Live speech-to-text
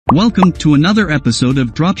Welcome to another episode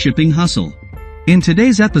of Dropshipping Hustle. In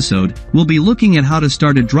today's episode, we'll be looking at how to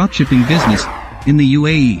start a dropshipping business in the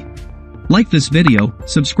UAE. Like this video,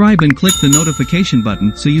 subscribe and click the notification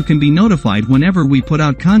button so you can be notified whenever we put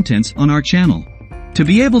out contents on our channel. To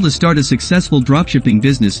be able to start a successful dropshipping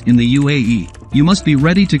business in the UAE, you must be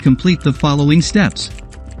ready to complete the following steps.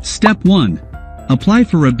 Step 1. Apply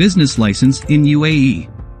for a business license in UAE.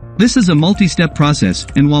 This is a multi-step process,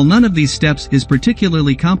 and while none of these steps is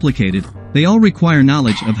particularly complicated, they all require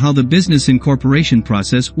knowledge of how the business incorporation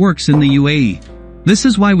process works in the UAE. This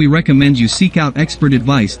is why we recommend you seek out expert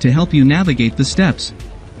advice to help you navigate the steps.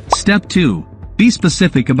 Step 2. Be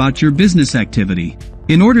specific about your business activity.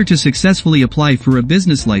 In order to successfully apply for a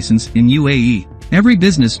business license in UAE, every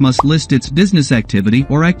business must list its business activity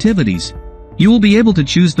or activities. You will be able to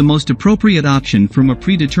choose the most appropriate option from a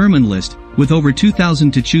predetermined list, with over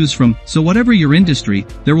 2,000 to choose from, so whatever your industry,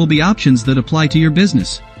 there will be options that apply to your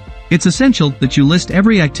business. It's essential that you list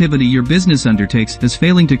every activity your business undertakes, as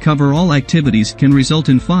failing to cover all activities can result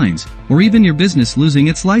in fines, or even your business losing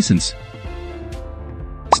its license.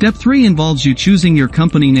 Step 3 involves you choosing your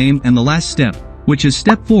company name, and the last step, which is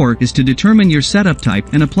step 4, is to determine your setup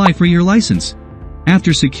type and apply for your license.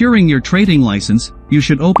 After securing your trading license, you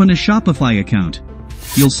should open a Shopify account.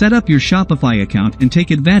 You'll set up your Shopify account and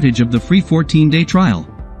take advantage of the free 14-day trial.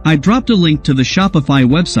 I dropped a link to the Shopify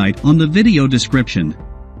website on the video description.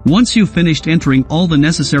 Once you've finished entering all the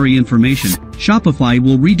necessary information, Shopify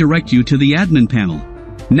will redirect you to the admin panel.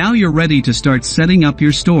 Now you're ready to start setting up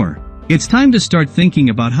your store. It's time to start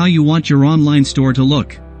thinking about how you want your online store to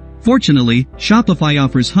look. Fortunately, Shopify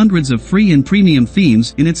offers hundreds of free and premium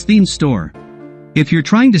themes in its theme store. If you're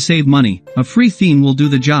trying to save money, a free theme will do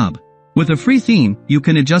the job. With a free theme, you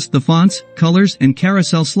can adjust the fonts, colors, and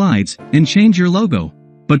carousel slides, and change your logo.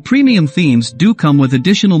 But premium themes do come with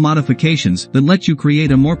additional modifications that let you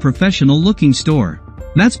create a more professional-looking store.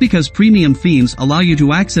 That's because premium themes allow you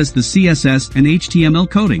to access the CSS and HTML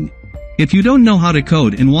coding. If you don't know how to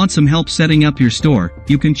code and want some help setting up your store,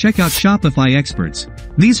 you can check out Shopify experts.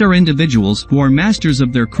 These are individuals who are masters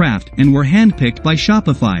of their craft and were handpicked by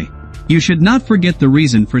Shopify. You should not forget the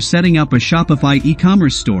reason for setting up a Shopify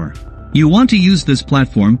e-commerce store. You want to use this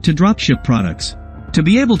platform to dropship products. To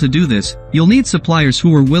be able to do this, you'll need suppliers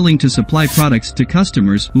who are willing to supply products to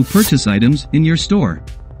customers who purchase items in your store.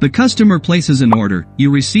 The customer places an order,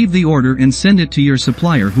 you receive the order and send it to your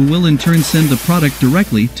supplier, who will in turn send the product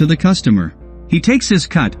directly to the customer. He takes his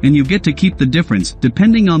cut and you get to keep the difference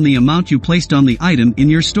depending on the amount you placed on the item in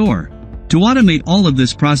your store. To automate all of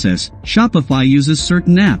this process, Shopify uses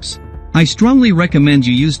certain apps. I strongly recommend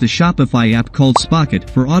you use the Shopify app called Spocket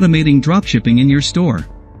for automating dropshipping in your store.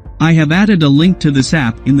 I have added a link to this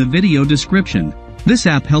app in the video description. This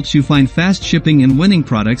app helps you find fast shipping and winning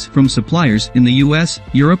products from suppliers in the US,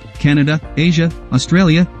 Europe, Canada, Asia,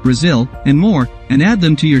 Australia, Brazil, and more, and add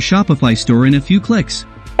them to your Shopify store in a few clicks.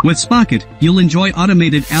 With Spocket, you'll enjoy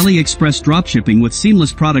automated AliExpress dropshipping with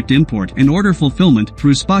seamless product import and order fulfillment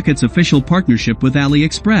through Spocket's official partnership with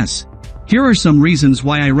AliExpress. Here are some reasons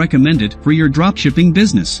why I recommend it for your dropshipping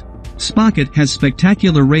business. Spocket has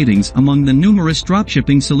spectacular ratings among the numerous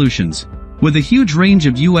dropshipping solutions. With a huge range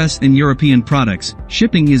of US and European products,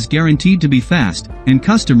 shipping is guaranteed to be fast, and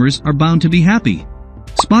customers are bound to be happy.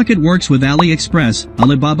 Spocket works with AliExpress,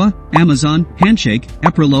 Alibaba, Amazon, Handshake,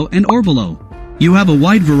 Aprilo, and Orbolo. You have a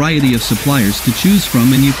wide variety of suppliers to choose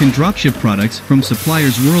from, and you can dropship products from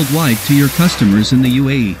suppliers worldwide to your customers in the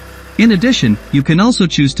UAE. In addition, you can also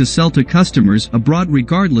choose to sell to customers abroad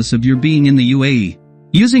regardless of your being in the UAE.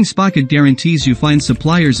 Using Spocket guarantees you find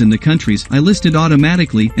suppliers in the countries I listed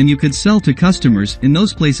automatically, and you could sell to customers in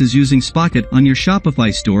those places using Spocket on your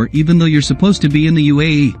Shopify store even though you're supposed to be in the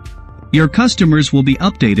UAE. Your customers will be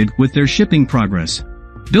updated with their shipping progress.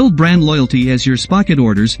 Build brand loyalty as your Spocket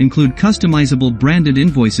orders include customizable branded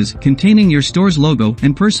invoices containing your store's logo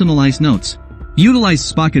and personalized notes. Utilize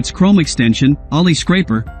Spocket's Chrome extension, Ali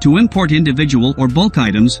Scraper, to import individual or bulk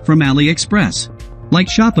items from AliExpress. Like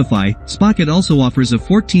Shopify, Spocket also offers a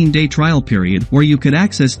 14-day trial period where you could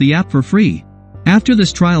access the app for free. After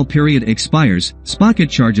this trial period expires, Spocket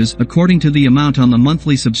charges according to the amount on the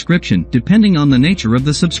monthly subscription, depending on the nature of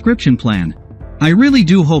the subscription plan. I really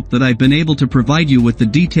do hope that I've been able to provide you with the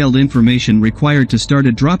detailed information required to start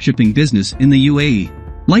a dropshipping business in the UAE.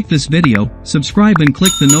 Like this video, subscribe and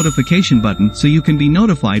click the notification button so you can be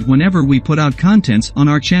notified whenever we put out contents on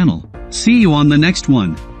our channel. See you on the next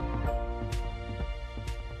one.